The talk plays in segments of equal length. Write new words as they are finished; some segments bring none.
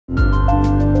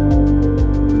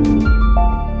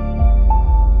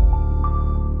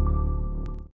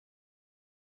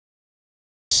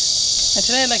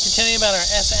Today I'd like to tell you about our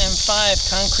Sm5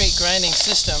 concrete grinding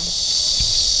system.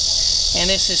 And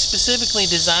this is specifically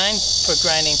designed for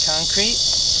grinding concrete.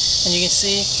 And you can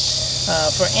see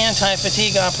for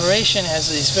anti-fatigue operation, it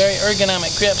has these very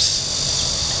ergonomic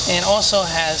grips and also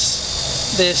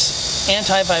has this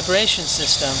anti-vibration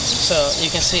system. So you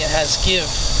can see it has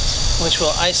give, which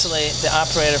will isolate the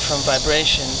operator from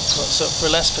vibration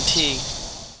for less fatigue.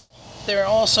 There are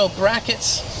also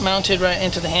brackets mounted right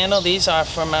into the handle. These are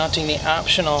for mounting the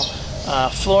optional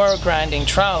floor grinding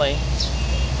trolley.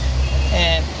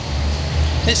 And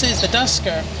this is the dust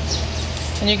skirt.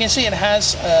 And you can see it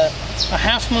has a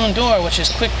half moon door, which is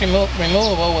quick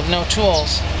removable with no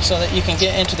tools, so that you can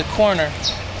get into the corner.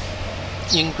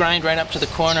 You can grind right up to the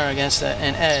corner against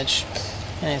an edge.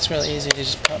 And it's really easy to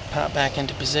just pop back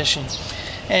into position.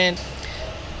 And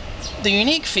the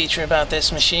unique feature about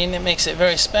this machine that makes it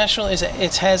very special is that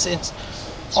it has its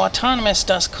autonomous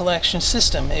dust collection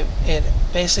system. It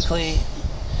basically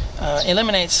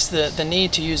eliminates the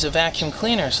need to use a vacuum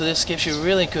cleaner, so this gives you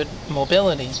really good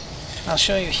mobility. I'll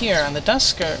show you here on the dust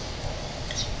skirt.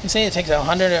 You see it takes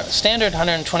a standard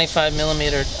 125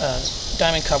 millimeter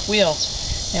diamond cup wheel,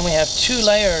 and we have 2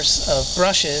 layers of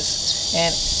brushes,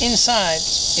 and inside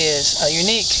is a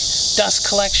unique dust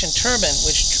collection turbine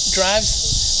which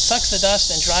sucks the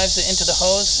dust and drives it into the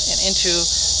hose and into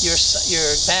your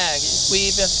bag.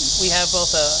 We have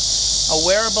both a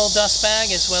wearable dust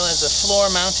bag as well as a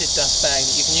floor-mounted dust bag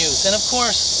that you can use. And of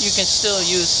course, you can still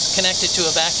connect it to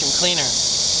a vacuum cleaner.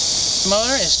 The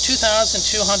motor is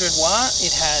 2,200 watt.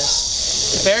 It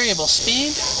has variable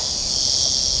speed.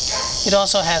 It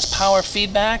also has power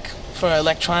feedback for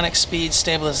electronic speed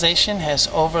stabilization, has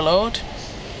overload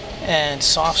and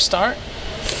soft start.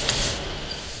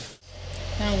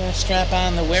 Now I'm going to strap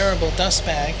on the wearable dust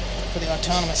bag for the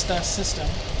autonomous dust system.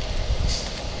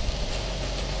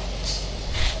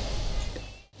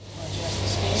 Adjust the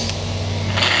speed.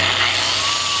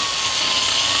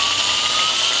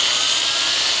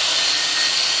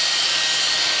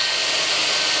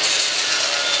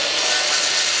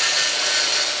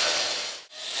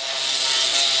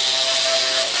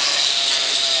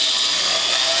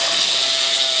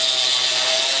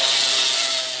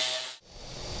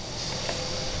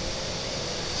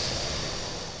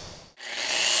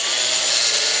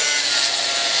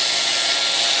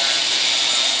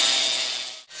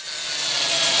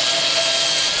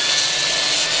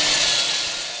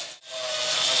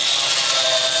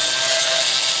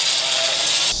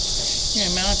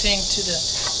 You're mounting to the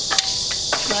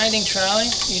grinding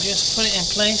trolley. You just put it in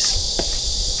place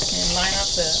and line up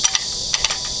the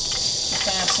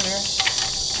fasteners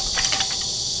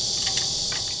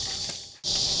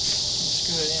and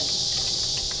screw it in.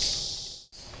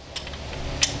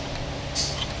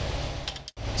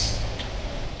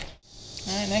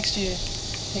 Alright, next you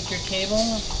take your cable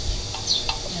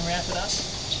and wrap it up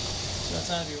so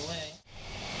it's out of your way.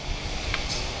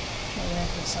 Plug it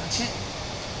into the socket.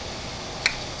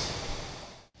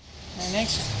 And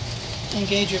next,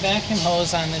 engage your vacuum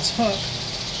hose on this hook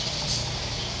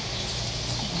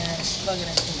and plug it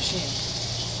into the machine.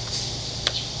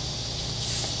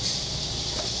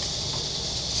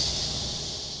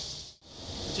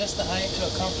 Adjust the height to a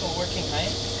comfortable working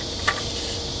height.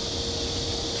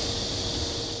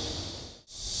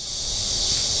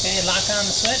 Okay, lock on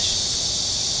the switch.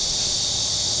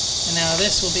 And now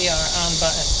this will be our on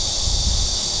button.